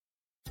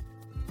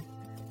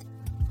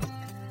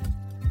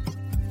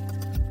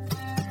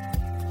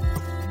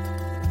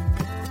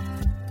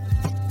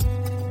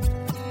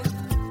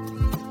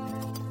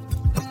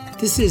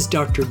This is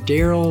Dr.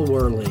 Daryl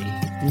Worley,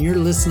 and you're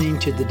listening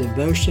to the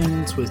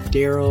Devotions with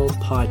Daryl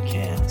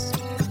podcast.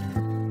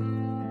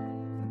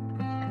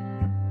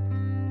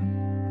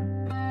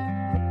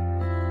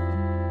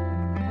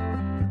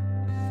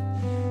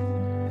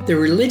 The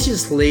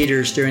religious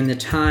leaders during the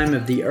time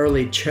of the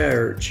early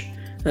church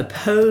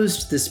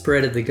opposed the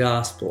spread of the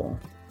gospel.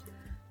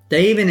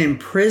 They even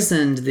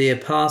imprisoned the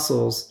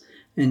apostles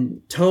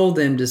and told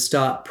them to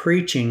stop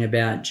preaching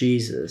about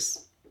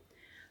Jesus.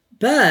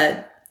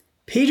 But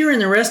Peter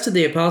and the rest of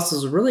the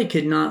apostles really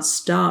could not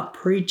stop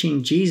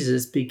preaching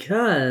Jesus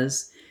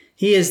because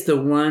he is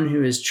the one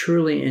who is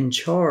truly in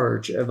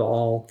charge of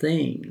all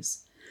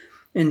things.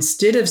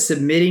 Instead of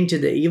submitting to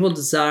the evil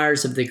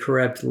desires of the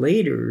corrupt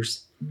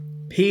leaders,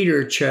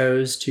 Peter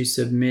chose to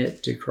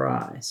submit to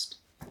Christ.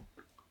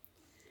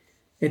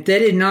 If they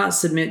did not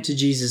submit to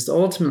Jesus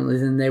ultimately,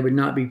 then they would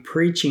not be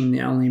preaching the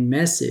only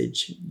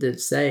message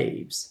that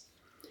saves.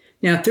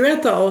 Now,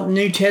 throughout the Old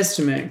New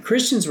Testament,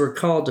 Christians were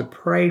called to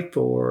pray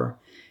for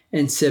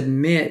and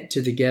submit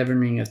to the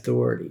governing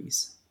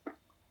authorities.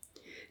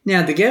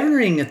 Now, the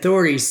governing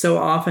authorities so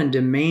often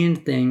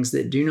demand things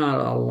that do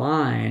not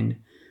align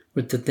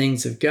with the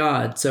things of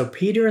God. So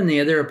Peter and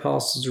the other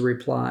apostles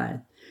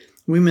replied,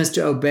 "We must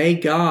obey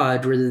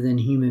God rather than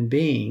human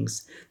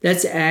beings."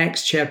 That's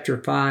Acts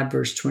chapter 5,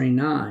 verse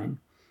 29.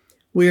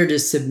 We are to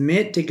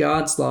submit to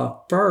God's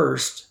law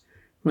first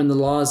when the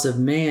laws of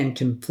man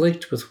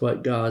conflict with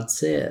what God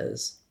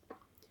says.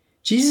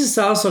 Jesus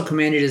also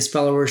commanded his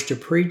followers to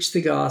preach the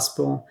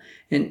gospel,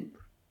 and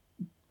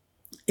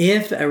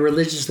if a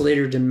religious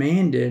leader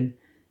demanded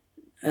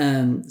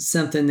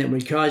something that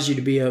would cause you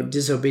to be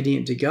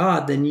disobedient to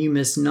God, then you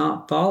must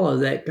not follow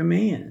that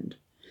command.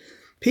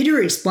 Peter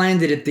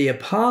explained that if the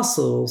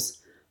apostles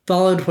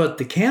followed what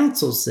the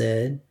council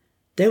said,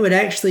 they would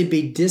actually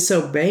be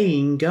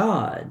disobeying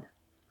God.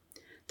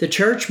 The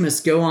church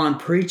must go on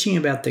preaching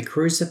about the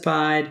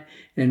crucified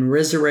and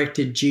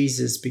resurrected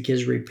Jesus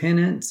because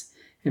repentance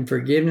and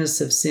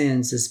forgiveness of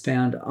sins is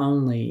found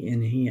only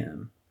in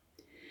him.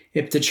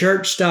 If the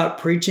church stopped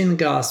preaching the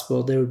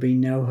gospel, there would be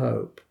no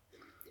hope.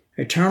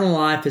 Eternal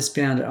life is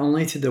found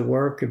only through the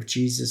work of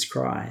Jesus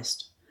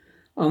Christ.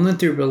 Only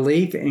through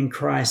belief in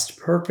Christ's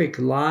perfect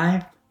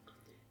life,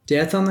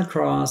 death on the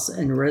cross,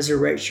 and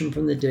resurrection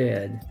from the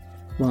dead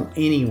will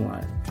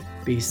anyone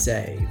be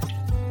saved.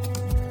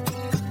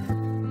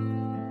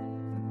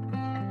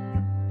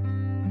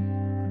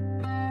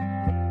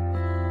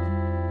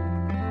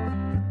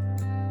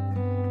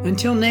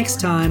 Until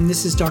next time,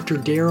 this is Dr.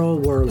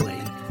 Daryl Worley,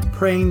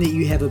 praying that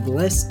you have a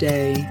blessed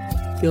day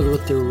filled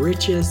with the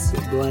richest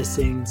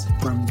blessings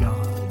from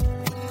God.